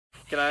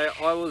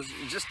G'day, I was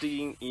just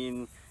digging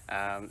in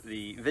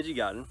the veggie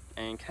garden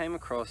and came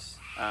across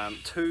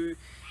two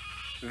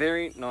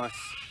very nice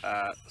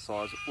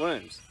sized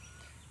worms.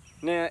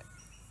 Now,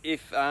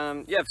 if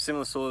you have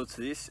similar soil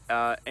to this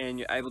and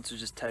you're able to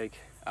just take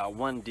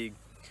one dig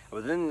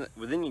within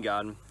your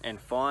garden and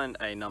find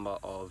a number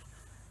of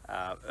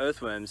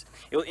earthworms,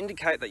 it will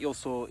indicate that your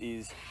soil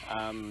is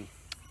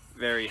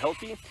very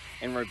healthy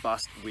and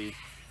robust with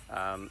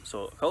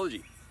soil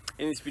ecology.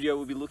 In this video,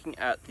 we'll be looking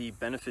at the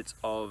benefits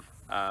of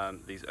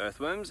these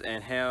earthworms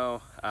and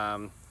how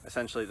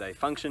essentially they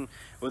function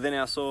within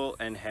our soil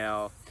and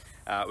how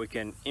we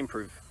can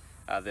improve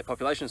their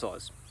population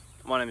size.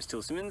 My name is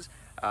Till Simmons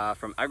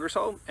from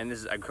Agrisol, and this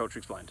is Agriculture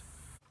Explained.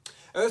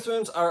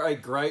 Earthworms are a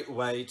great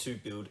way to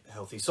build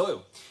healthy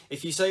soil.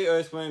 If you see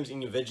earthworms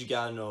in your veggie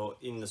garden or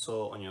in the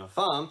soil on your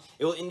farm,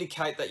 it will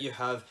indicate that you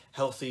have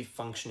healthy,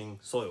 functioning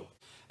soil.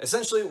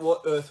 Essentially,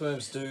 what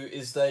earthworms do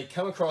is they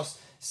come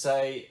across,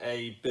 say,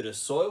 a bit of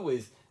soil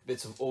with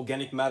bits of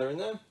organic matter in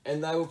there,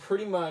 and they will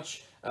pretty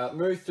much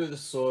move through the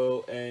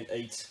soil and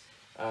eat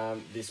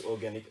this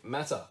organic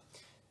matter.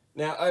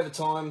 Now, over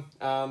time,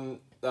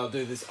 they'll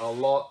do this a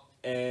lot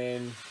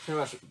and pretty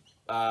much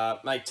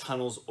make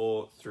tunnels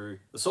all through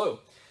the soil.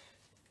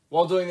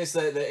 While doing this,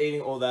 they're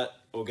eating all that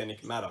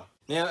organic matter.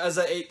 Now, as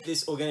they eat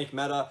this organic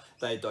matter,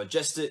 they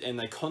digest it and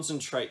they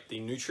concentrate the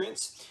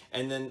nutrients,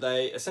 and then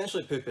they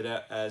essentially poop it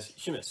out as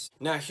humus.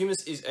 Now,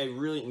 humus is a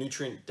really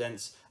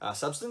nutrient-dense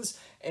substance,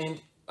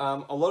 and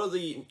a lot of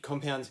the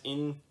compounds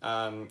in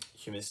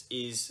humus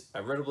is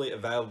readily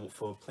available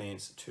for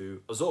plants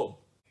to absorb.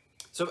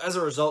 So as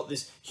a result,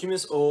 this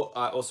humus, or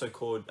also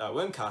called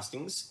worm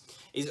castings,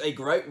 is a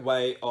great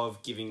way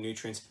of giving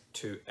nutrients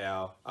to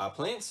our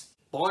plants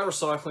by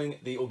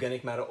recycling the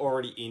organic matter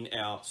already in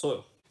our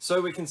soil. So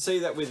we can see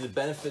that with the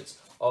benefits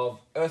of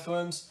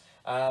earthworms,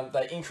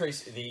 they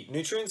increase the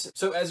nutrients.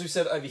 So as we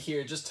said over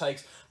here, it just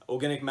takes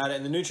organic matter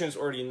and the nutrients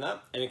already in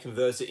that, and it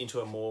converts it into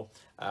a more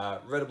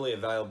readily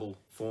available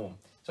form.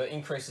 So it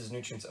increases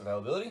nutrients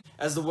availability.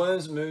 As the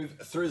worms move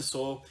through the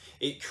soil,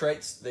 it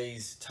creates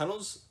these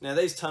tunnels. Now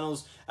these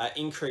tunnels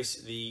increase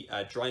the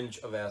drainage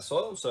of our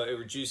soil, so it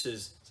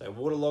reduces, say,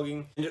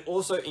 waterlogging, and it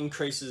also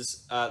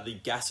increases the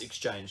gas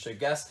exchange. So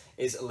gas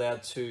is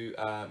allowed to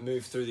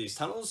move through these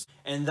tunnels,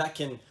 and that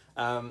can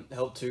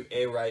help to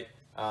aerate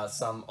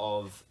some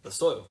of the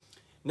soil.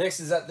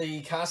 Next is that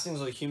the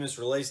castings or the humus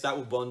released, that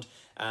will bond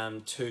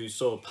to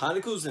soil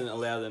particles and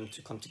allow them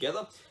to clump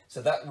together.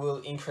 So that will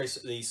increase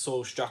the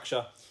soil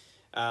structure.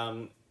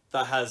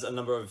 That has a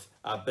number of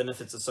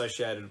benefits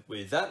associated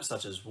with that,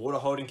 such as water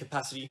holding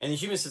capacity. And the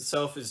humus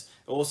itself will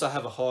also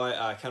have a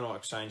high cation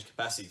exchange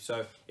capacity,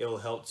 so it will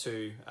help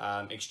to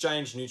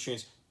exchange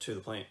nutrients to the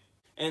plant.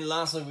 And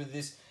lastly with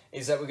this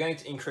is that we're going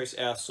to increase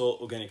our soil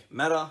organic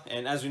matter.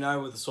 And as we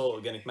know with the soil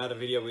organic matter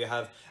video, we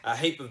have a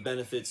heap of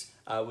benefits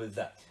with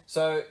that.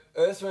 So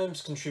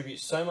earthworms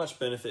contribute so much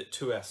benefit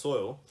to our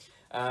soil,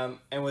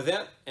 and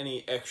without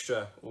any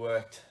extra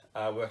work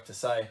to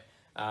say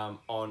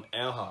on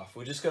our half,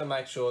 we're just going to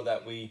make sure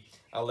that we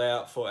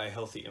allow for a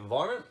healthy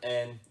environment,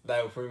 and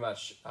they will pretty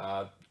much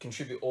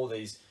contribute all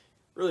these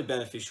really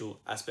beneficial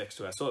aspects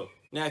to our soil.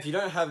 Now, if you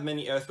don't have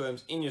many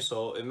earthworms in your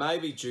soil, it may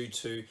be due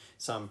to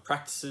some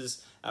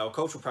practices or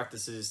cultural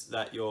practices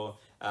that you're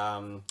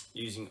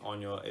using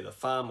on your either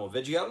farm or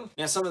veggie garden.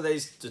 Now, some of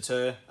these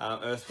deter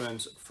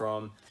earthworms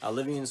from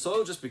living in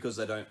soil just because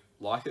they don't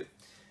like it.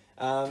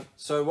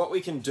 So what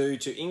we can do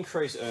to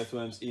increase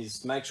earthworms is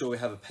to make sure we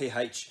have a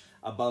pH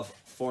above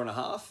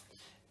 4.5.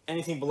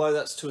 Anything below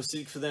that's too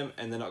acidic for them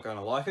and they're not going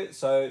to like it.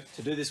 So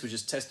to do this, we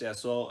just test our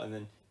soil and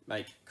then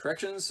make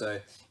corrections. So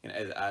you can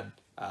either add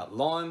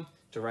lime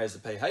to raise the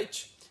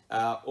pH,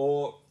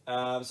 or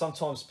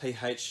sometimes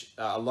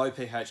a low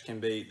pH can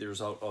be the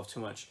result of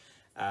too much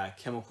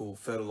chemical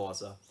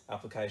fertilizer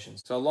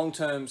applications. So a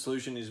long-term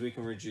solution is we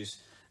can reduce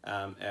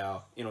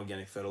our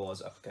inorganic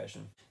fertilizer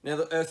application. Now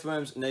the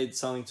earthworms need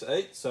something to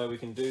eat, so we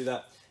can do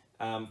that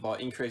by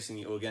increasing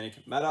the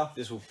organic matter.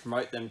 This will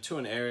promote them to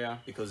an area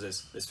because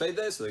there's feed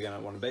there, so they're going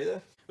to want to be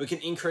there. We can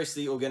increase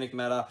the organic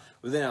matter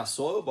within our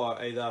soil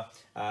by either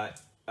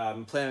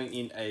planting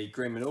in a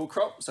green manure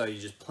crop. So you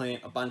just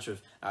plant a bunch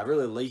of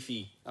really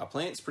leafy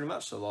plants pretty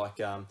much, so like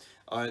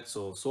oats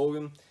or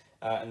sorghum,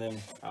 and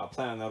then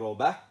plant that all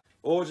back.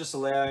 Or just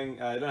allowing,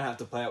 you don't have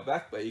to plow it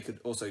back, but you could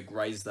also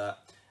graze that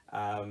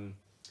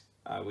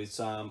with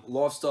some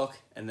livestock,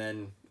 and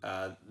then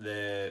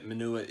the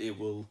manure, it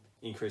will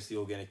increase the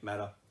organic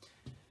matter.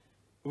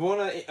 We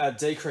want to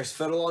decrease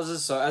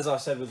fertilizers. So as I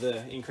said, with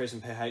the increase in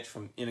pH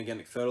from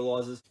inorganic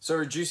fertilizers, so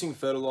reducing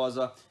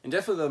fertilizer, and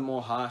definitely the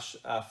more harsh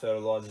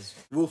fertilizers,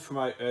 will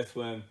promote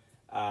earthworm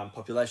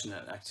population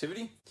and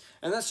activity.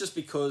 And that's just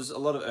because a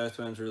lot of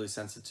earthworms are really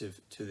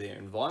sensitive to their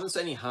environment.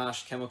 So any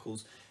harsh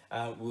chemicals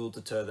will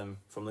deter them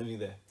from living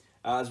there.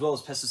 As well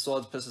as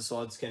pesticides.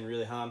 Pesticides can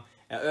really harm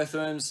our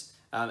earthworms,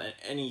 and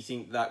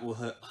anything that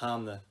will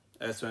harm the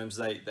earthworms,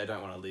 they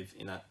don't want to live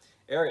in that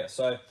area.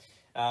 So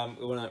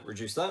we want to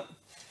reduce that.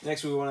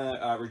 Next, we want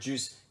to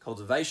reduce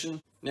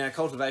cultivation. Now,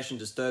 cultivation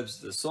disturbs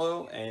the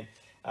soil and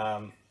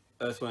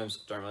Earthworms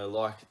don't really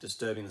like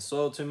disturbing the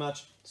soil too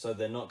much, so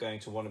they're not going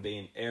to want to be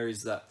in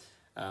areas that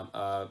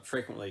are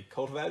frequently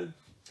cultivated.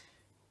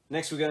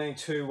 Next, we're going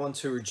to want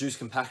to reduce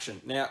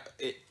compaction. Now,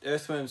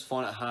 earthworms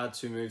find it hard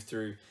to move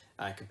through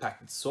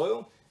compacted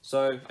soil,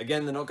 so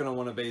again, they're not going to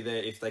want to be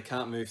there if they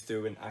can't move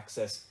through and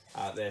access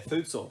their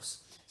food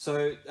source.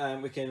 So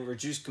we can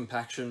reduce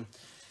compaction.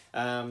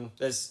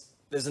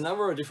 There's a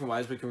number of different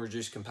ways we can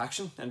reduce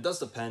compaction, and it does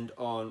depend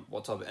on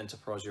what type of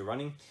enterprise you're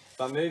running.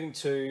 But moving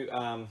to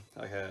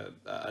like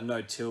a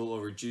no-till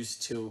or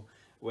reduced till,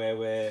 where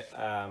we're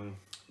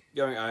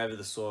going over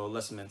the soil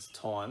less amounts of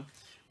time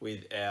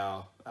with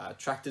our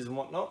tractors and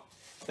whatnot,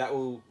 that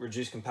will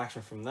reduce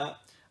compaction from that.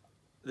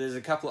 There's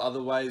a couple of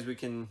other ways we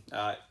can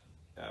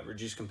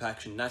reduce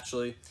compaction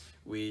naturally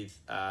with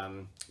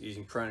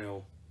using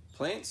perennial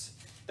plants.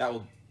 That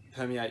will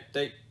permeate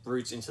deep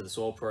roots into the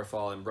soil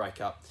profile and break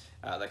up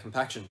that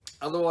compaction.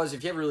 Otherwise,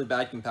 if you have really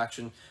bad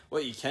compaction,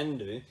 what you can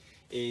do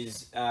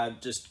is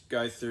just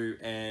go through,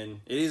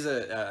 and it is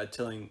a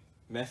tilling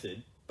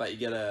method, but you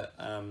get a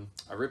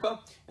ripper,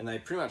 and they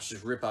pretty much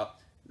just rip up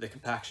the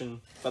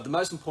compaction. But the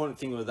most important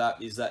thing with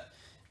that is that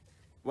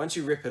once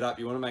you rip it up,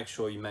 you want to make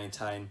sure you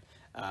maintain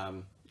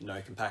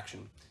no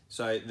compaction.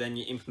 So then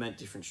you implement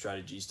different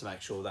strategies to make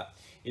sure that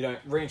you don't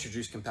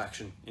reintroduce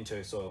compaction into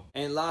your soil.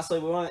 And lastly,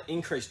 we want to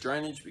increase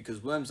drainage,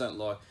 because worms don't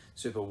like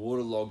super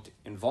waterlogged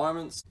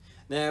environments.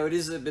 Now, it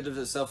is a bit of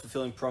a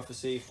self-fulfilling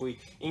prophecy. If we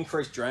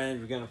increase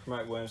drainage, we're going to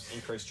promote worms to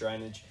increase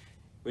drainage,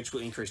 which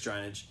will increase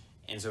drainage,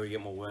 and so we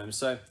get more worms.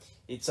 So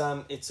it's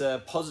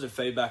a positive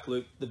feedback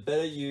loop. The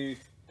better you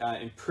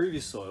improve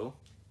your soil,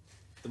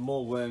 the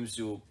more worms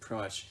you'll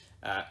pretty much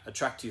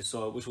attract to your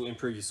soil, which will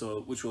improve your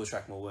soil, which will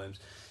attract more worms.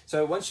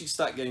 So once you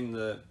start getting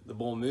the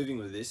ball moving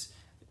with this,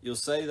 you'll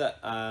see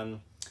that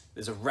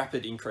there's a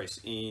rapid increase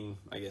in,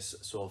 I guess,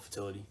 soil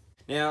fertility.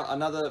 Now,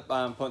 another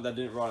point that I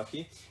didn't write up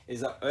here is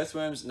that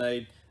earthworms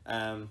need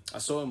a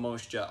soil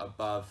moisture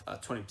above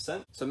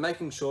 20%. So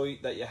making sure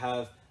that you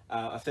have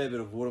a fair bit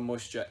of water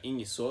moisture in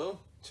your soil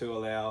to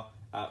allow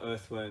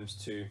earthworms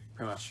to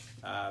pretty much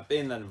be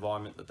in that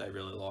environment that they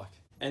really like.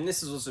 And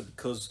this is also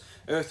because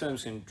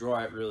earthworms can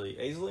dry out really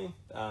easily,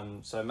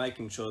 so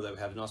making sure that we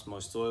have nice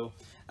moist soil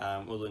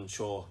will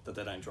ensure that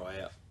they don't dry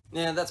out.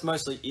 Now, that's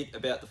mostly it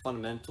about the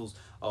fundamentals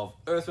of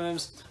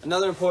earthworms.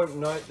 Another important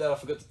note that I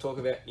forgot to talk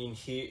about in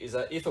here is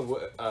that if an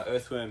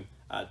earthworm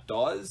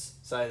dies,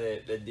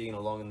 say they're digging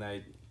along and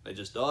they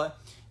just die,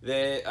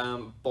 their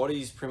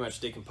bodies pretty much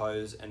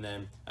decompose, and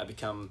then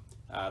become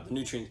the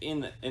nutrients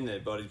in their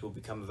bodies will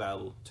become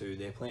available to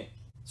their plant.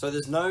 So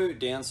there's no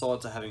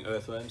downside to having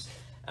earthworms.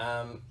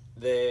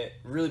 They're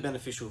really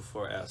beneficial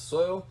for our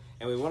soil,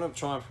 and we want to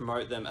try and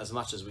promote them as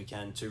much as we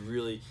can to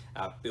really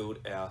build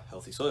our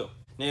healthy soil.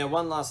 Now,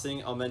 one last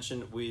thing I'll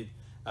mention with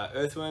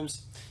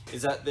earthworms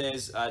is that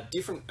there's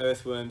different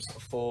earthworms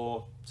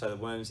for, say, the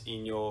worms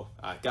in your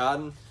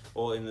garden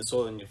or in the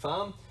soil in your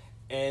farm,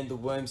 and the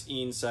worms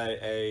in,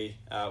 say,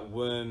 a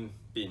worm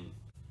bin.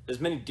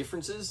 There's many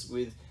differences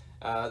with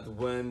the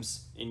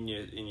worms in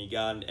your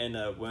garden and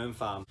a worm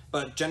farm,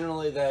 but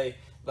generally they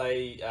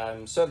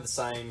serve the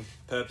same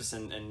purpose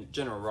and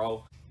general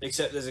role,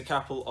 except there's a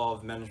couple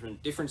of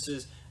management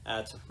differences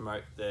to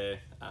promote their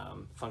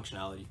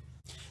functionality.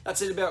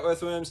 That's it about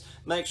earthworms.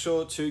 Make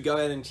sure to go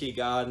out into your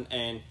garden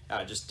and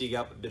just dig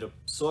up a bit of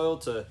soil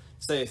to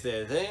see if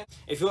they're there.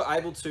 If you're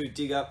able to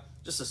dig up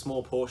just a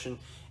small portion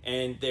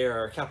and there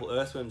are a couple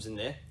earthworms in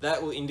there,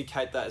 that will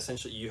indicate that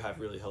essentially you have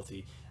really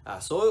healthy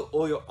soil,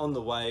 or you're on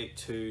the way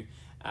to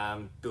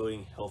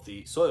building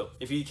healthy soil.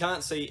 If you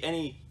can't see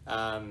any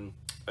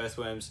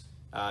earthworms,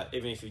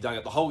 even if you've dug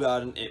up the whole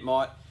garden, it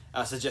might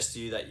suggest to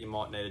you that you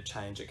might need to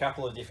change a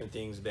couple of different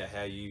things about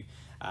how you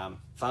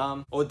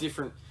farm, or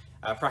different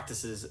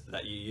practices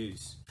that you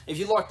use. If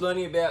you like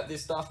learning about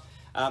this stuff,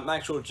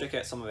 make sure to check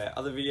out some of our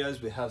other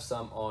videos. We have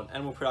some on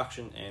animal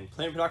production and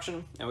plant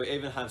production, and we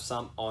even have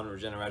some on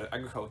regenerative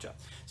agriculture.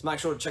 So make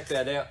sure to check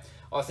that out.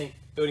 I think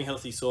building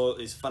healthy soil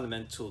is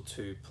fundamental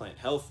to plant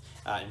health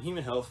and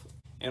human health,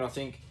 and I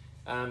think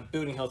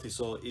building healthy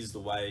soil is the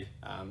way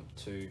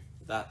to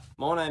that.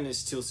 My name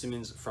is Till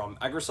Simmons from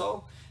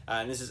Agrisol,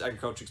 and this is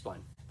Agriculture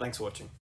Explained. Thanks for watching.